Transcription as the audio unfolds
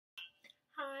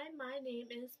my name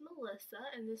is Melissa,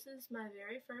 and this is my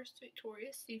very first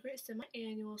Victoria's Secret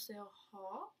semi-annual sale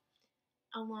haul.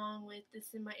 Along with the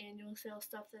semi-annual sale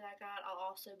stuff that I got, I'll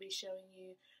also be showing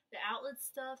you the outlet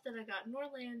stuff that I got in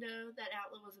Orlando. That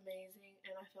outlet was amazing,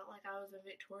 and I felt like I was in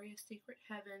Victoria's Secret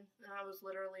heaven, and I was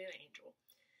literally an angel.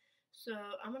 So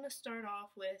I'm going to start off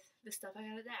with the stuff I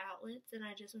got at the outlets, and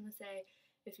I just want to say,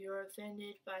 if you're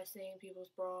offended by seeing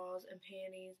people's bras and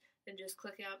panties, then just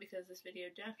click out because this video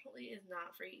definitely is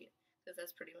not for you, because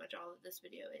that's pretty much all that this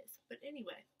video is. But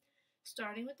anyway,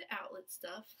 starting with the outlet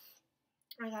stuff,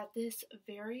 I got this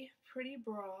very pretty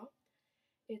bra.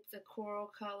 It's a coral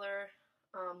color,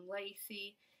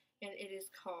 lacy, and it is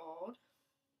called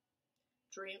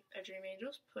Dream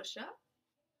Angels Push Up.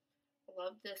 I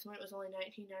love this one. It was only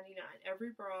 $19.99.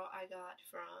 Every bra I got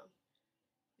from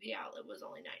the outlet was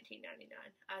only $19.99.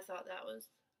 I thought that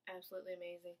was absolutely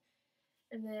amazing.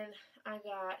 And then I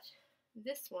got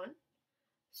this one.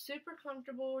 Super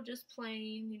comfortable, just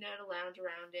plain, to lounge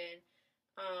around in.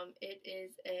 It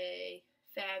is a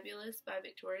Fabulous by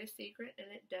Victoria's Secret, and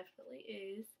it definitely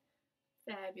is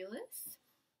fabulous.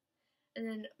 And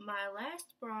then my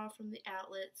last bra from the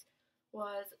outlets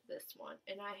was this one,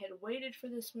 and I had waited for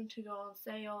this one to go on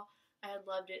sale. I had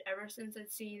loved it ever since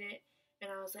I'd seen it, and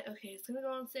I was like, okay, it's going to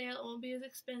go on sale. It won't be as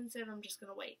expensive. I'm just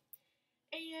going to wait.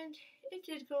 And it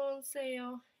did go on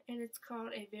sale, and it's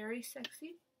called a Very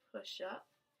Sexy Push-Up.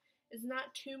 It's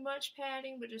not too much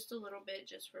padding, but just a little bit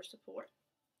just for support.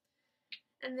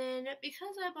 And then,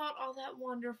 because I bought all that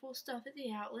wonderful stuff at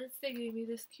the outlets, they gave me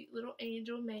this cute little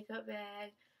angel makeup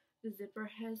bag. The zipper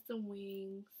has some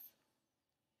wings.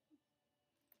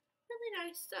 Really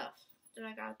nice stuff that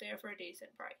I got there for a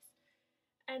decent price.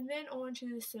 And then on to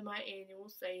the semi-annual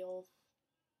sale.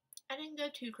 I didn't go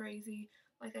too crazy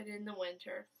like I did in the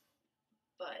winter,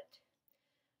 but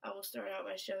I will start out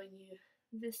by showing you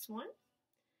this one.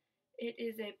 It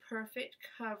is a perfect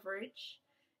coverage,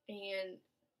 and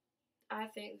I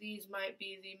think these might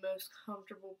be the most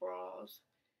comfortable bras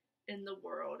in the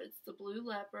world. It's the Blue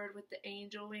Leopard with the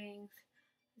angel wings.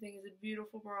 I think it's a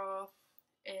beautiful bra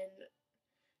and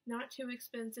not too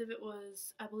expensive. It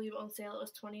was, I believe on sale it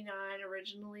was $29,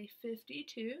 originally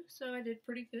 $52, so I did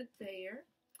pretty good there.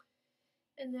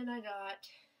 And then I got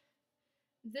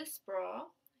this bra.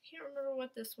 I can't remember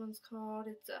what this one's called.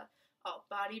 It's a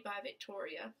Body by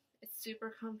Victoria. It's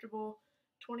super comfortable,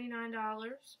 $29,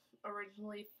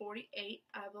 originally $48,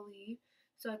 I believe.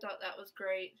 So I thought that was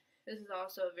great. This is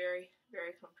also a very,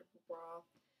 very comfortable bra.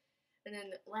 And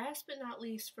then last but not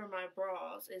least for my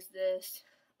bras is this,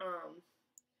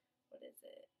 what is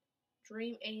it?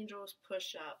 Dream Angels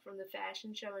Push-Up from the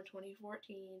fashion show in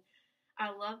 2014. I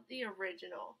love the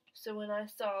original. So when I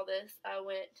saw this, I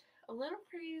went a little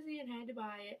crazy and had to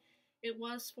buy it. It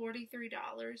was $43,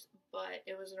 but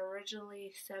it was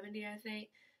originally $70, I think.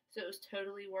 So it was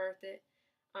totally worth it.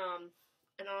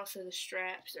 And also the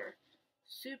straps are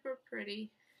super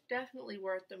pretty. Definitely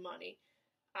worth the money.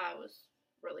 I was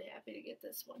really happy to get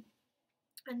this one.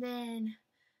 And then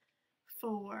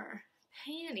for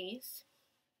panties,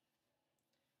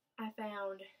 I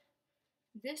found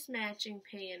this matching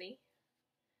panty,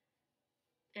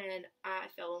 and I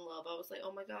fell in love. I was like,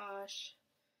 oh my gosh,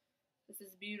 this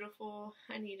is beautiful.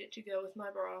 I need it to go with my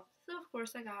bra. So of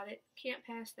course I got it. Can't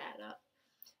pass that up.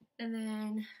 And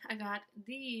then I got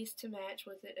these to match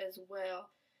with it as well,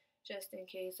 just in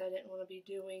case I didn't want to be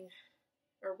doing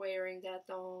or wearing that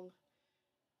thong.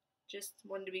 Just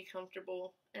wanted to be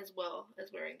comfortable as well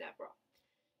as wearing that bra.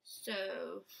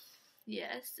 So,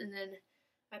 yes, and then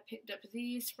I picked up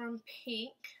these from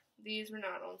Pink. These were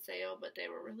not on sale, but they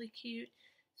were really cute.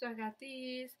 So I got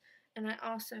these, and I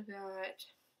also got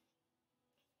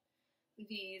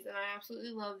these, and I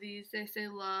absolutely love these. They say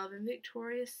love and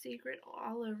Victoria's Secret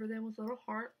all over them with little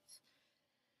hearts.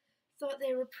 Thought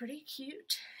they were pretty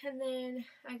cute. And then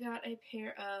I got a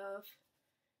pair of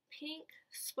pink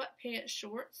sweatpants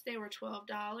shorts. They were $12,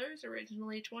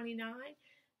 originally $29.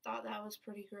 Thought that was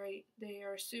pretty great. They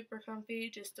are super comfy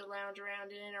just to lounge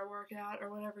around in or work out or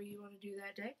whatever you want to do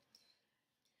that day.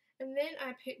 And then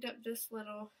I picked up this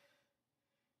little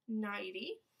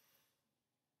nightie.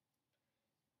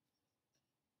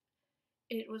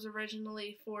 It was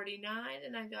originally $49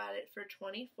 and I got it for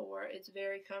 $24. It's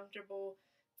very comfortable.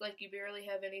 It's like you barely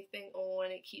have anything on.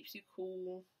 It keeps you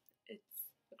cool. It's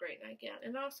a great nightgown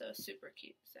and also super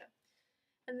cute. So,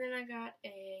 and then I got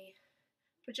a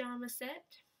pajama set.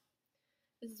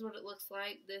 This is what it looks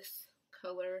like. This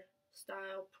color,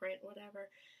 style, print, whatever.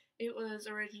 It was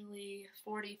originally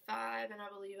 $45 and I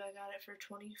believe I got it for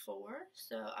 $24.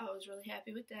 So I was really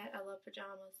happy with that. I love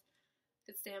pajamas.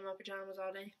 Could stay in my pajamas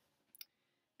all day.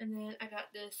 And then I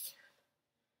got this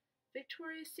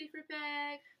Victoria's Secret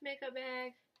bag, makeup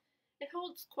bag. It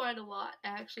holds quite a lot,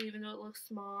 actually, even though it looks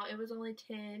small. It was only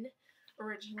 10,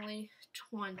 originally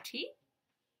 20.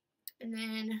 And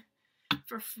then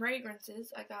for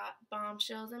fragrances, I got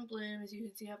Bombshells and Bloom. As you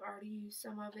can see, I've already used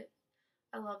some of it.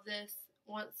 I love this.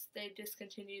 Once they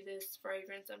discontinue this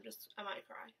fragrance, I might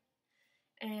cry.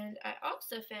 And I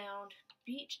also found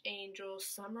Beach Angels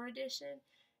Summer Edition.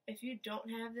 If you don't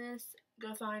have this,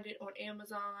 go find it on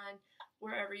Amazon,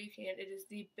 wherever you can. It is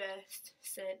the best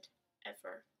scent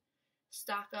ever.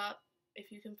 Stock up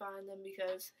if you can find them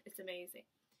because it's amazing.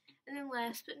 And then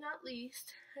last but not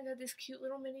least, I got this cute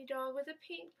little mini dog with a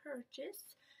pink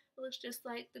purchase. It looks just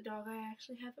like the dog I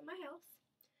actually have at my house.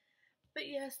 But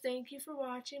yes, thank you for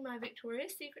watching my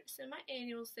Victoria's Secret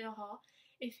semi-annual sale haul.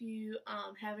 If you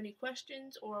have any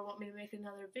questions or want me to make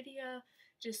another video,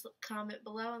 just comment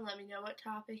below and let me know what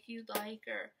topic you'd like,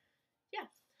 or yeah.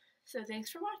 So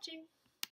thanks for watching.